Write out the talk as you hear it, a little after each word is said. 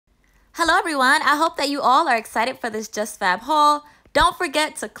Hello everyone, I hope that you all are excited for this JustFab haul. Don't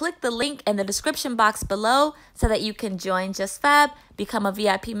forget to click the link in the description box below so that you can join JustFab, become a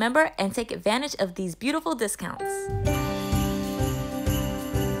VIP member, and take advantage of these beautiful discounts.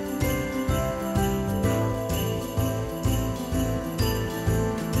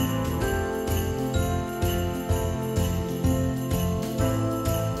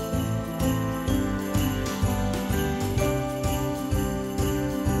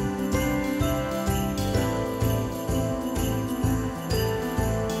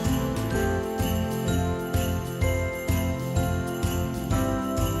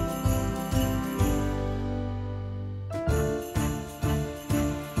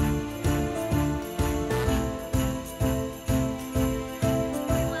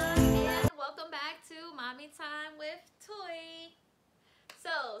 Time with Toy.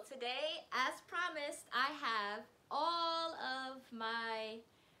 So today, as promised, I have all of my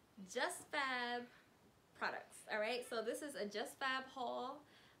JustFab products. All right, so this is a JustFab haul.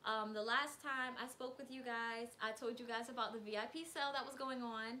 The last time I spoke with you guys, I told you guys about the VIP sale that was going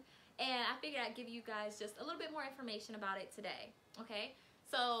on, and I figured I'd give you guys just a little bit more information about it today. Okay,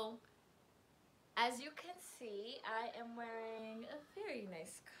 so as you can see, I am wearing a very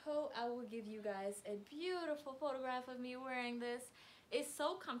nice coat. I will give you guys a beautiful photograph of me wearing this. It's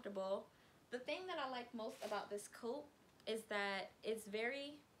so comfortable. The thing that I like most about this coat is that it's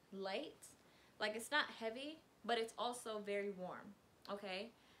very light. Like, it's not heavy, but it's also very warm,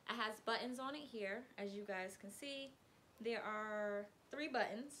 okay? It has buttons on it here, as you guys can see. There are 3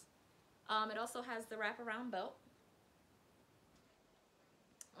 buttons. It also has the wraparound belt,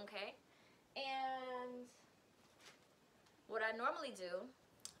 okay? And what I normally do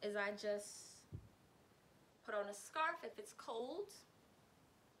is I just put on a scarf if it's cold,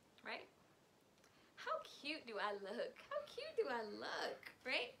 right? How cute do I look? How cute do I look,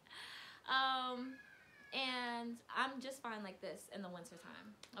 right? And I'm just fine like this in the winter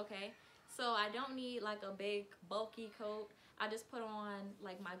time, okay? So I don't need like a big bulky coat. I just put on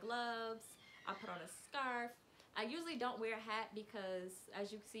like my gloves. I put on a scarf. I usually don't wear a hat because,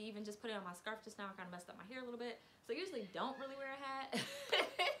 as you can see, even just putting on my scarf just now, I kind of messed up my hair a little bit. So I usually don't really wear a hat.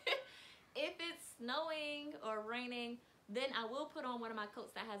 If it's snowing or raining, then I will put on one of my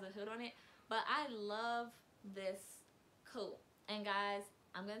coats that has a hood on it. But I love this coat. And guys,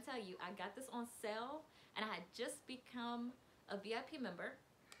 I'm going to tell you, I got this on sale, and I had just become a VIP member.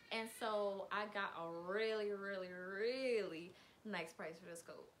 And so I got a really, really, really nice price for this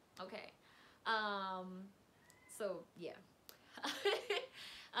coat. Okay. So yeah,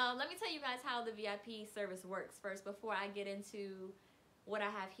 let me tell you guys how the VIP service works first before I get into what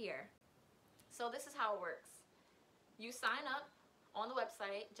I have here. So this is how it works. You sign up on the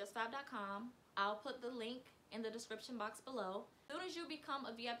website, justfab.com. I'll put the link in the description box below. As soon as you become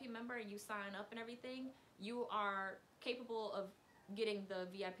a VIP member and you sign up and everything, you are capable of getting the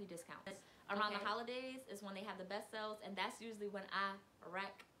VIP discount. Around the holidays is when they have the best sales, and that's usually when I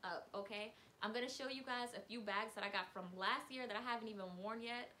rack up, okay? I'm going to show you guys a few bags that I got from last year that I haven't even worn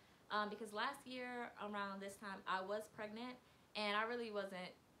yet, because last year around this time I was pregnant, and I really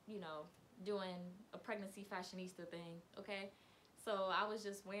wasn't, you know, doing a pregnancy fashionista thing, okay? So I was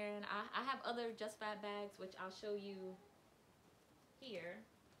just wearing, I have other JustFab bags, which I'll show you here.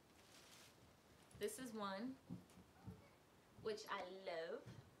 This is one, which I love.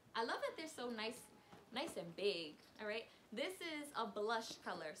 I love that they're so nice and big, all right? This is a blush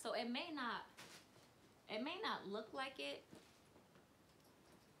color, so it may not look like it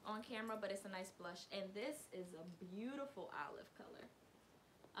on camera, but it's a nice blush. And this is a beautiful olive color.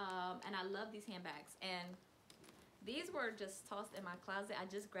 And I love these handbags. And these were just tossed in my closet. I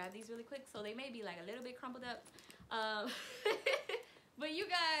just grabbed these really quick, so they may be like a little bit crumpled up. But you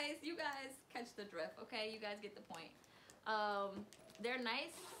guys catch the drift, okay? You guys get the point. They're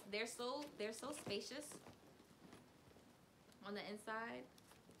nice. They're so spacious on the inside,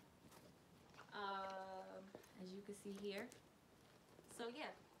 as you can see here. So yeah.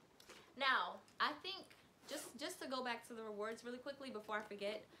 Now I think just to go back to the rewards really quickly before I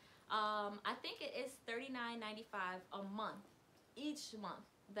forget, I think it is $39.95 a month, each month,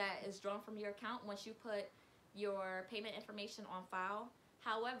 that is drawn from your account once you put your payment information on file.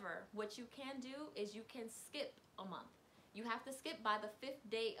 However, what you can do is you can skip a month. You have to skip by the 5th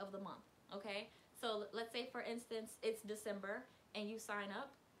day of the month, okay? So let's say, for instance, it's December and you sign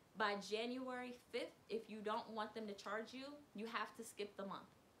up. By January 5th, if you don't want them to charge you, you have to skip the month,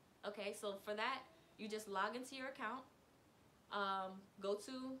 okay? So for that, you just log into your account,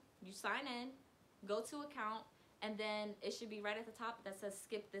 you sign in, go to account, and then it should be right at the top that says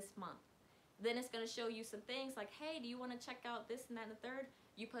skip this month. Then it's going to show you some things like, hey, do you want to check out this and that and the third?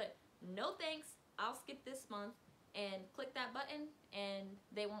 You put no thanks, I'll skip this month, and click that button and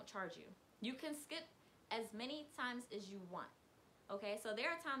they won't charge you. You can skip as many times as you want. Okay, so there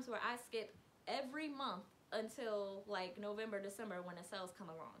are times where I skip every month until like November, December when the sales come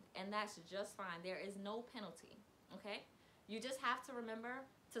along, and that's just fine. There is no penalty. Okay, you just have to remember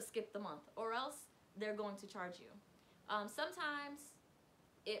to skip the month, or else they're going to charge you. Sometimes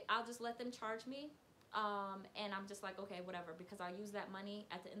I'll just let them charge me, and I'm just like, okay, whatever, because I'll use that money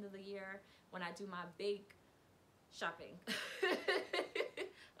at the end of the year when I do my big shopping.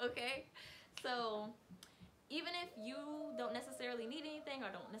 Okay, so even if you don't necessarily need anything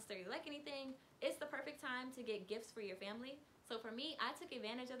or don't necessarily like anything, it's the perfect time to get gifts for your family. So for me, I took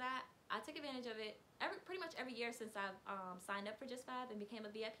advantage of that. I took advantage of it pretty much every year since I've signed up for JustFab and became a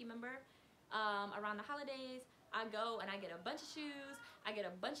VIP member. Around the holidays, I go and I get a bunch of shoes, I get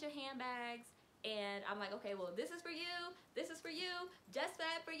a bunch of handbags, and I'm like, okay, well, this is for you, this is for you,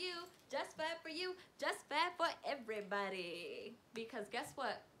 JustFab for you, JustFab for you, JustFab for everybody. Because guess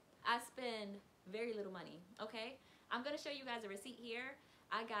what? I spend very little money. Okay, I'm gonna show you guys a receipt here.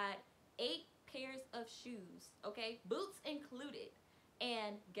 I got 8 pairs of shoes, okay, boots included,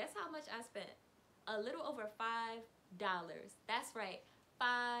 and guess how much I spent? A little over $5. That's right,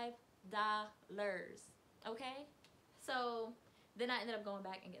 $5. Okay, so then I ended up going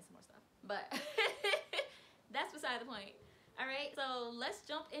back and getting some more stuff, but that's beside the point. All right, so let's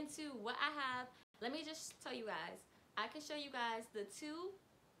jump into what I have. Let me just tell you guys, I can show you guys the 2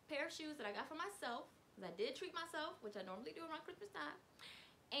 pair of shoes that I got for myself, because I did treat myself, which I normally do around Christmas time.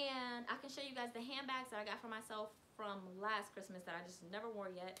 And I can show you guys the handbags that I got for myself from last Christmas that I just never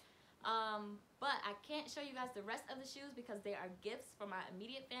wore yet. But I can't show you guys the rest of the shoes because they are gifts for my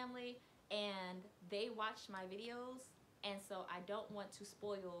immediate family and they watch my videos, and so I don't want to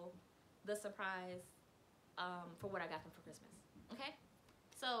spoil the surprise for what I got them for Christmas. Okay,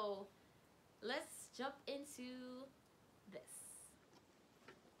 so let's jump into this.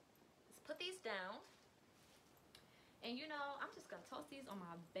 Put these down, and you know, I'm just gonna toss these on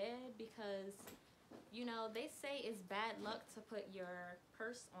my bed because, you know, they say it's bad luck to put your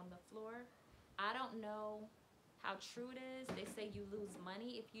purse on the floor. I don't know how true it is. They say you lose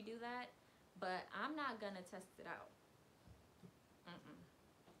money if you do that, but I'm not gonna test it out.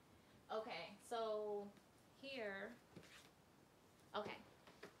 Okay, so here, okay,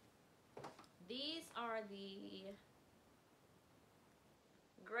 these are the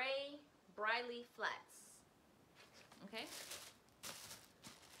gray Briley flats. Okay,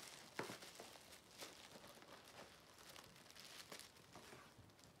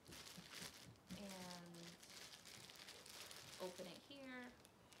 and open it here.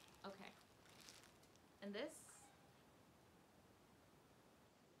 Okay, and this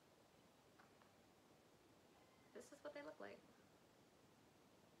is what they look like.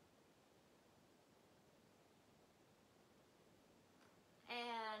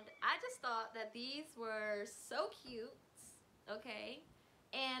 And I just thought that these were so cute, okay,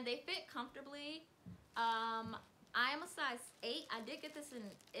 and they fit comfortably. I am a size 8. I did get this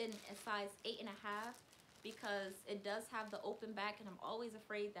in a size 8.5 because it does have the open back, and I'm always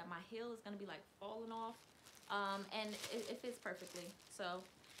afraid that my heel is going to be like falling off, and it fits perfectly. So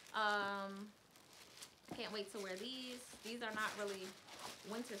I can't wait to wear these. These are not really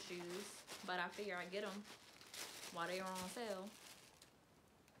winter shoes, but I figure I get them while they are on sale.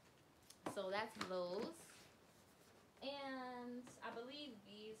 So that's those, and I believe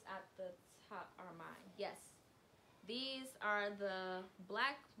these at the top are mine. Yes, these are the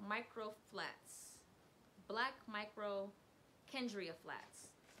black micro flats, black micro Kendria flats.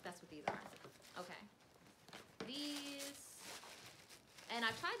 That's what these are. Okay, these, and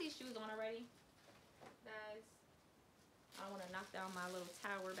I tried these shoes on already, guys. I want to knock down my little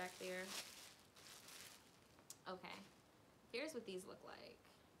tower back there. Okay, here's what these look like.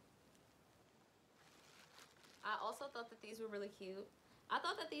 I also thought that these were really cute. I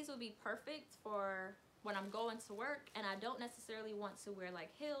thought that these would be perfect for when I'm going to work and I don't necessarily want to wear like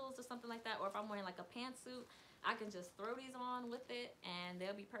heels or something like that, or if I'm wearing like a pantsuit, I can just throw these on with it and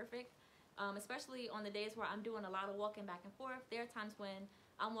they'll be perfect. Especially on the days where I'm doing a lot of walking back and forth. There are times when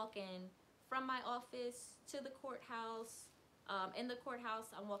I'm walking from my office to the courthouse. In the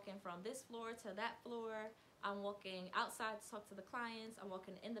courthouse, I'm walking from this floor to that floor. I'm walking outside to talk to the clients. I'm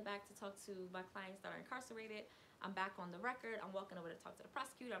walking in the back to talk to my clients that are incarcerated. I'm back on the record. I'm walking over to talk to the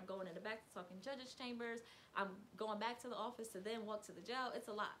prosecutor. I'm going in the back to talk in judges' chambers. I'm going back to the office to then walk to the jail. It's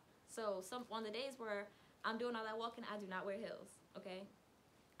a lot. So on the days where I'm doing all that walking, I do not wear heels, okay?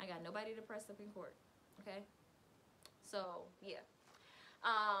 I got nobody to press up in court, okay? So, yeah.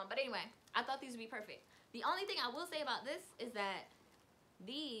 But anyway, I thought these would be perfect. The only thing I will say about this is that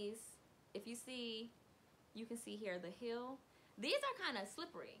these if you see, you can see here the heel. These are kind of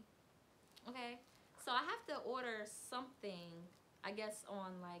slippery, okay? So I have to order something, I guess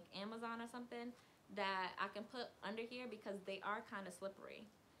on like Amazon or something, that I can put under here because they are kind of slippery.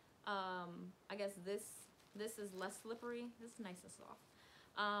 I guess this is less slippery. This is nice and soft.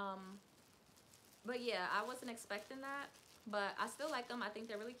 But yeah, I wasn't expecting that, but I still like them. I think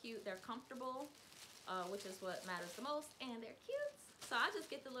they're really cute. They're comfortable, which is what matters the most, and they're cute. So I just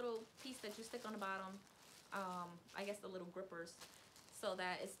get the little piece that you stick on the bottom, I guess the little grippers, so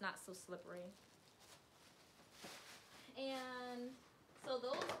that it's not so slippery. And so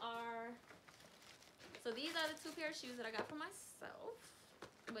these are the 2 pair of shoes that I got for myself,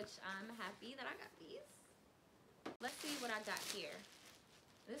 which I'm happy that I got these. Let's see what I got here.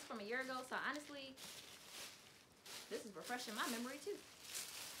 This is from a year ago, so honestly, this is refreshing my memory too.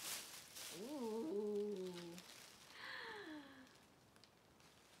 Ooh.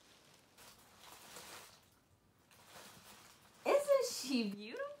 Isn't she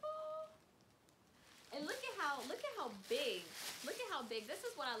beautiful? And look at how big. Look at how big. This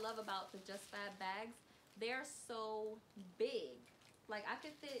is what I love about the JustFab bags. They're so big. Like I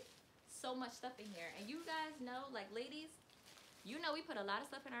could fit so much stuff in here. And you guys know, like ladies, you know we put a lot of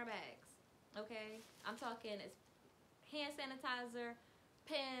stuff in our bags. Okay? I'm talking it's hand sanitizer,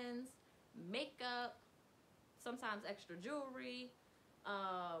 pens, makeup, sometimes extra jewelry,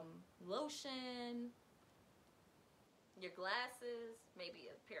 lotion, your glasses,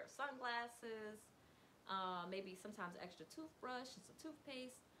 maybe a pair of sunglasses, maybe sometimes extra toothbrush and some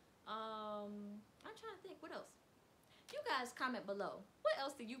toothpaste. I'm trying to think, what else? You guys comment below. What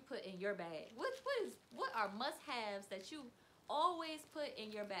else do you put in your bag? What are must-haves that you always put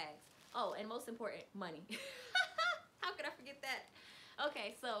in your bags? Oh, and most important, money. How could I forget that?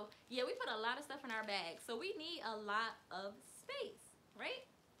 Okay, so yeah, we put a lot of stuff in our bag, so we need a lot of space, right?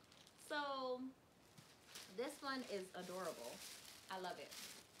 So this one is adorable. I love it.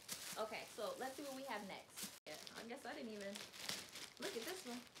 Okay, so let's see what we have next. Yeah, I guess I didn't even look at this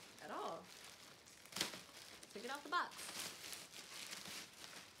one at all. Took it off the box.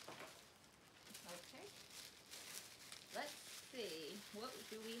 Okay. Let's see. What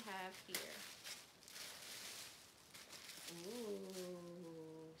do we have here?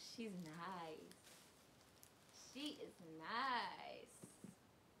 Ooh, she's nice. She is nice.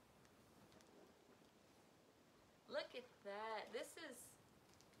 Look at that. This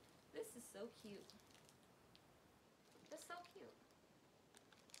is so cute. It's so cute.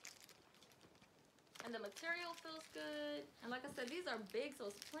 And the material feels good. And like I said, these are big, so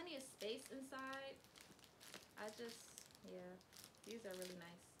it's plenty of space inside. Yeah, these are really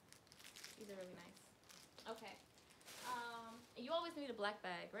nice. These are really nice. Okay. You always need a black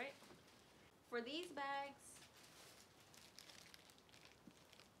bag, right? For these bags,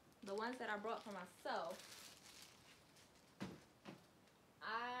 the ones that I brought for myself,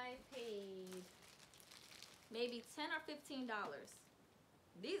 I paid maybe $10 or $15.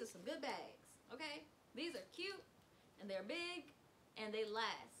 These are some good bags, okay? These are cute, and they're big, and they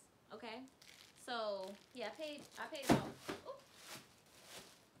last, okay? So yeah, I paid about. Ooh.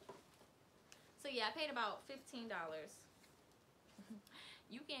 So yeah, I paid about $15.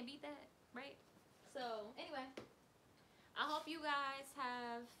 You can't beat that, right? So anyway, I hope you guys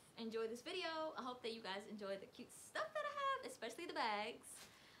have enjoyed this video. I hope that you guys enjoyed the cute stuff that I have, especially the bags.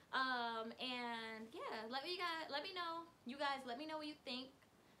 And yeah, let me know. You guys, let me know what you think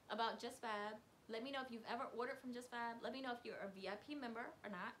about JustFab. Let me know if you've ever ordered from JustFab. Let me know if you're a VIP member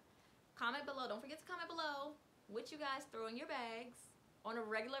or not. Comment below. Don't forget to comment below what you guys throw in your bags on a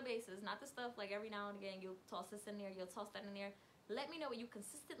regular basis. Not the stuff like every now and again you'll toss this in there, you'll toss that in there. Let me know what you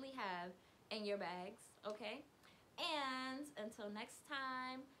consistently have in your bags, okay? And until next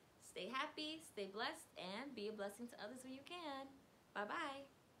time, stay happy, stay blessed, and be a blessing to others when you can.